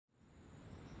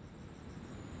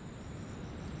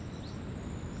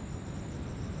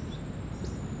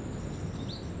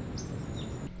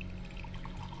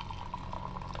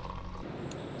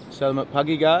Settlement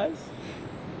Puggy guys.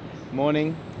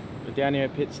 Morning, we're down here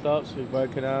at pit stops. We've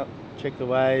woken up, checked the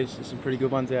waves. There's some pretty good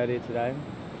ones out here today.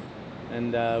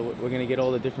 And we're going to get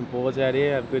all the different boards out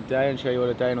here, have a good day and show you what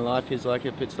a day in the life is like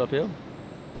at Pit Stop Hill.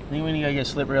 I think we're going to go get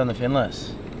slippery on the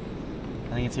finless.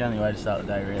 I think it's the only way to start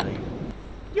the day really.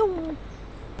 Yo!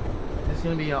 This is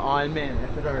going to be an Ironman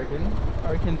effort I reckon.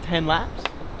 I reckon 10 laps.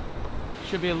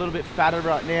 Should be a little bit fatter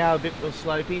right now, a bit more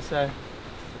slopey, so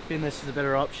the finless is a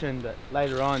better option, but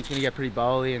later on it's going to get pretty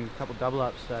bowly and a couple double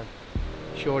ups, so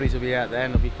shorties will be out there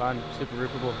and it'll be fun, super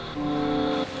rippable.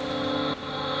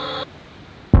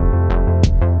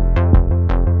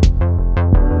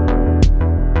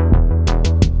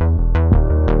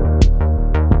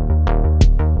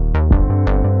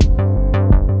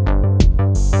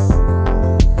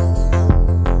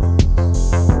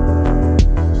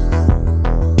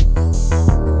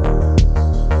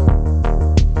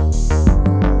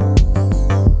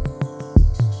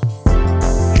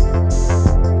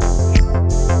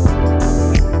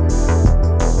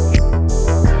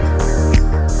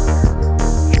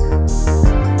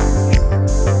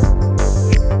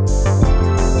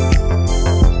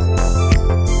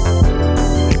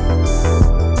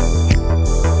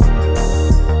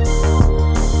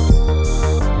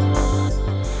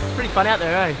 Fun out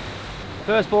there, eh?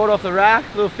 First board off the rack,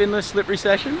 little finless slippery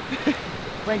session.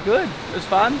 Went good, it was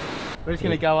fun. We're just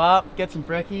gonna go up, get some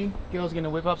brekkie. Girl's gonna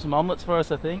whip up some omelettes for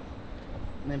us, I think.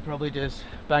 And then probably just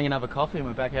bang another coffee and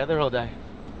we're back out there all day.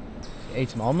 Eat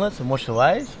some omelettes and watch the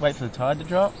waves, wait for the tide to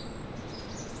drop.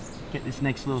 Get this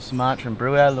next little Sumatran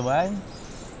brew out of the way. And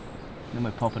then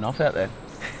we're popping off out there.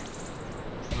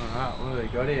 Alright, what have they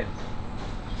got here?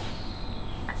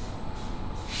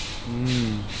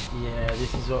 Yeah,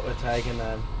 this is what we're taking,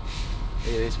 man.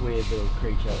 Look at this weird little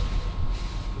creature.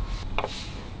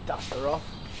 Dust her off.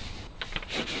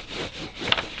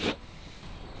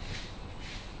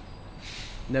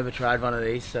 Never tried one of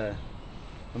these, so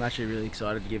I'm actually really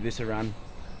excited to give this a run.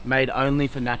 Made only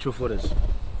for natural footers.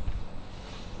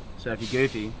 So if you're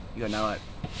goofy, you gotta know it.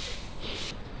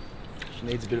 She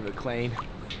needs a bit of a clean.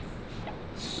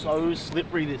 So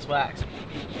slippery, this wax.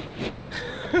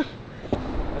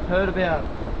 Heard about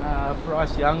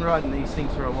Bryce Young riding these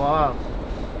things for a while.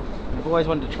 I've always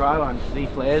wanted to try one because he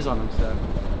flares on them, so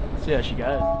let's see how she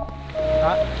goes.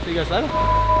 Alright, see you guys later.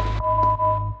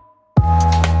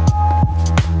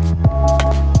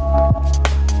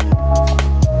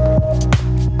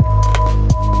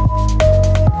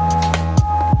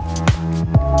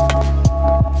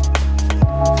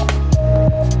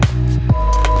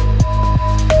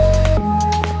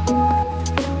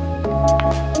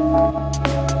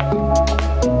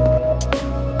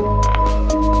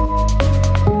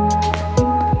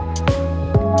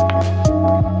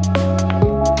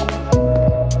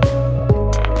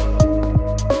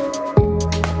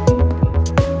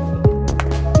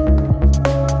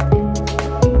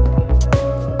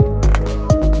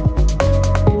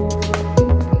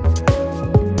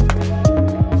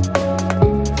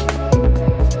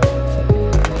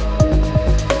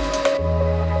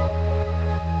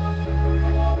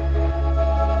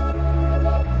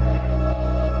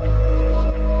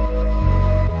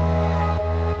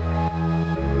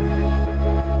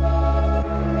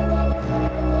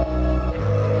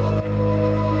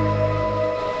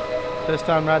 First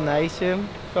time riding the ASIM,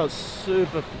 felt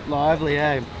super lively,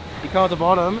 eh? You come at the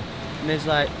bottom and there's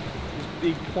like this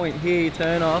big point here you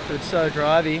turn off and it's so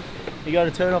drivey. You go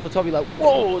to turn off the top, you're like,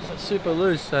 whoa, it's like super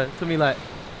loose. So it took me like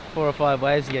 4 or 5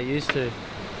 waves to get used to.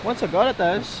 Once I got it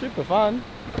though, it's super fun.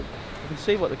 You can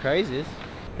see what the craze is.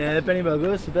 Yeah, Benny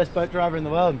Belgus, the best boat driver in the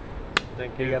world.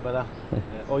 Thank you. Here you go, brother. Yeah.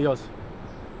 All yours.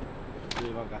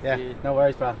 Yeah, no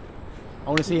worries, bro. I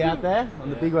want to see you out there on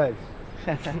the big waves.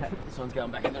 This one's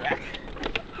going back in the rack.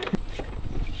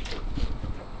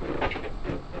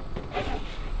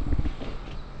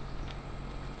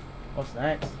 What's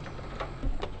next?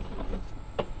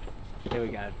 Here we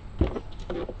go.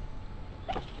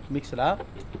 Mix it up.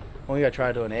 We're gonna try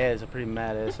to do an air. There's a pretty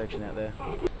mad air section out there.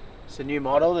 It's a new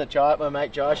model that my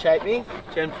mate Jai shaped me.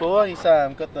 Gen 4. He's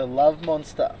got the Love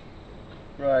Monster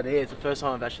right here. It's the first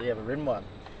time I've actually ever ridden one.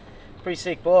 Pretty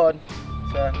sick board.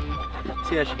 So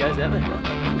see how she goes out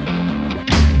there.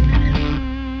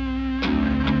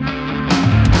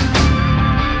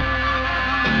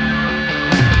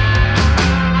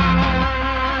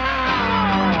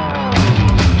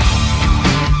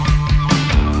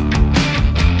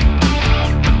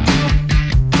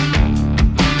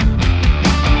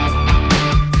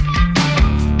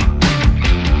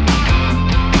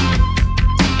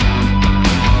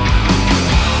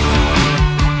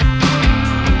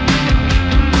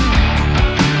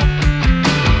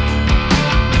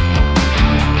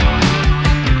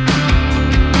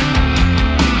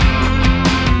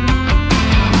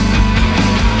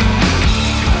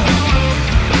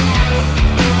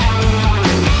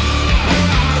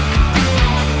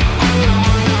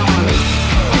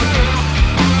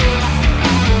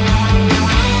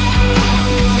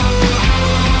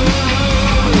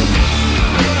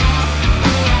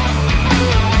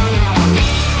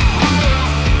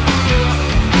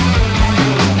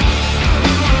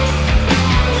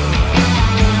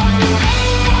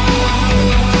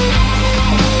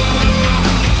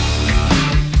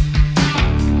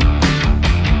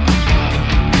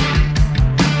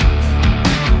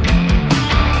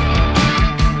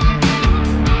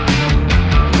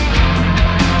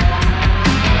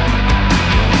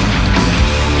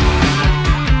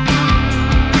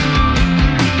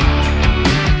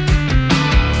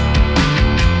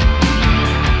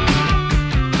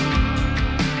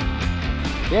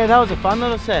 Yeah, that was a fun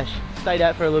little sesh. Stayed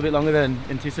out for a little bit longer than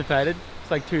anticipated. It's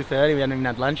like 2:30, we haven't even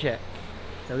had lunch yet.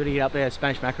 So we're gonna get up there,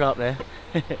 Spanish mackerel up there.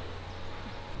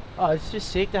 Oh, it's just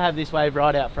sick to have this wave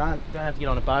right out front. You don't have to get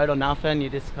on a boat or nothing, you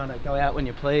just kind of go out when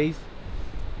you please.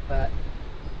 But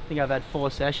I think I've had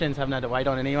 4 sessions, haven't had to wait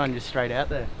on anyone, just straight out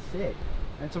there. Sick.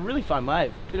 And it's a really fun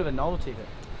wave, bit of a novelty, but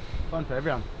fun for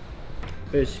everyone.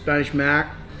 There's Spanish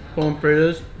mac, corn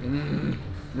fritters,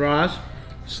 rice,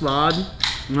 slide.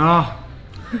 Oh.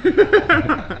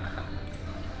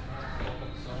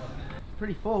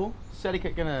 Pretty full.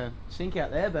 Seticut gonna sink out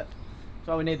there, but that's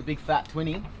why we need the big fat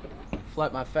 20.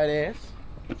 Float my fat ass.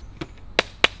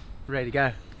 Ready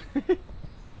to go.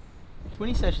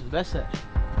 20 sesh is the best sesh.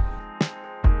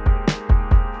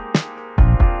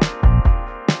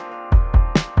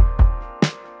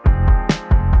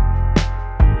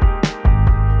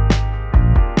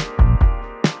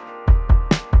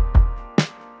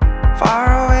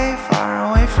 Far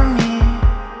away from here,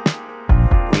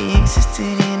 we existed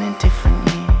in a different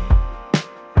year.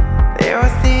 There were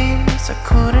things I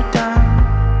could have done,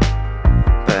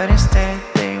 but instead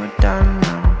they were done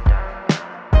wrong.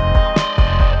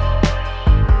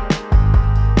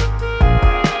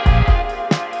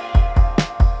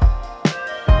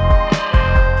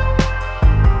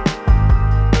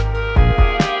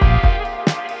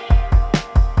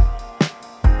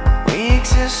 We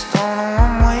exist on a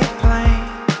one-way plane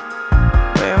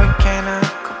where we cannot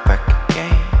go back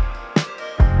again.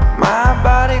 My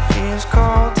body feels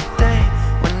cold today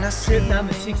when I see Trip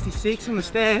number 66 on the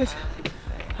stairs.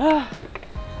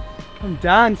 I'm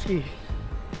done, ski.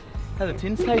 Had a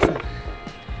tin station.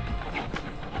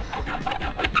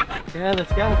 Yeah,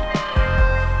 let's go.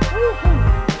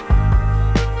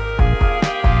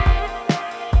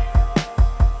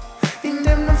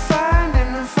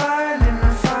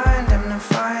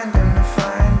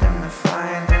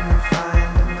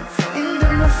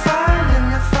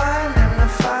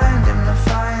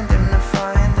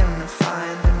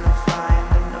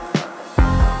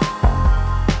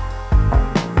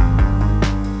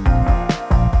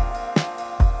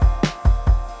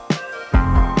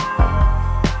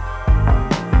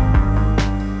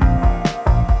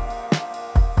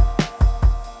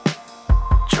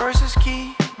 Choices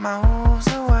keep my wolves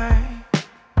away.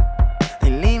 They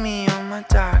leave me on my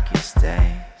darkest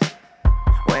days.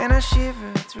 When I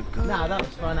shiver through good. Nah, that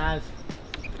was fun as.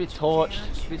 Bit torched,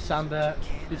 bit sunburnt,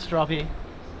 bit stroppy.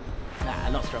 Nah,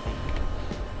 not stroppy.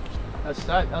 That was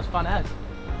stoked, that was fun as.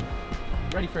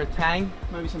 Ready for a tang,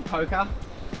 maybe some poker.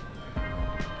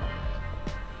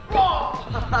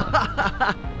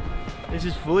 This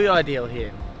is fully ideal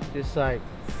here. Just like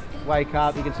wake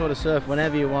up, you can sort of surf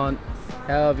whenever you want,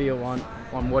 however you want,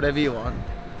 on whatever you want,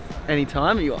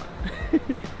 anytime you want. You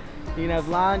can have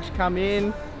lunch, come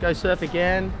in, go surf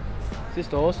again. It's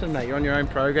just awesome, mate. You're on your own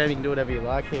program, you can do whatever you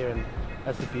like here, and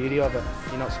that's the beauty of it.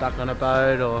 You're not stuck on a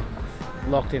boat or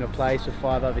locked in a place with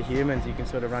 5 other humans. You can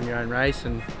sort of run your own race,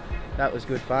 and that was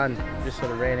good fun. Just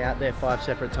sort of ran out there 5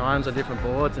 separate times on different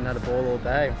boards and had a ball all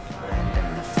day.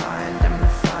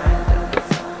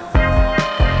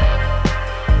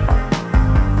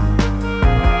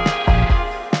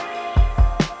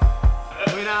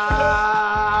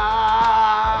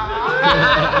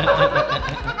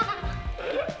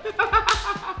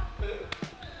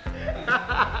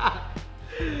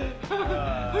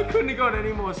 I couldn't have gone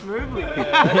any more smoothly. I've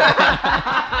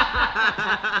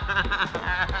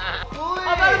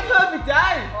had a perfect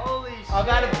day. Holy shit. I've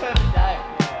had a perfect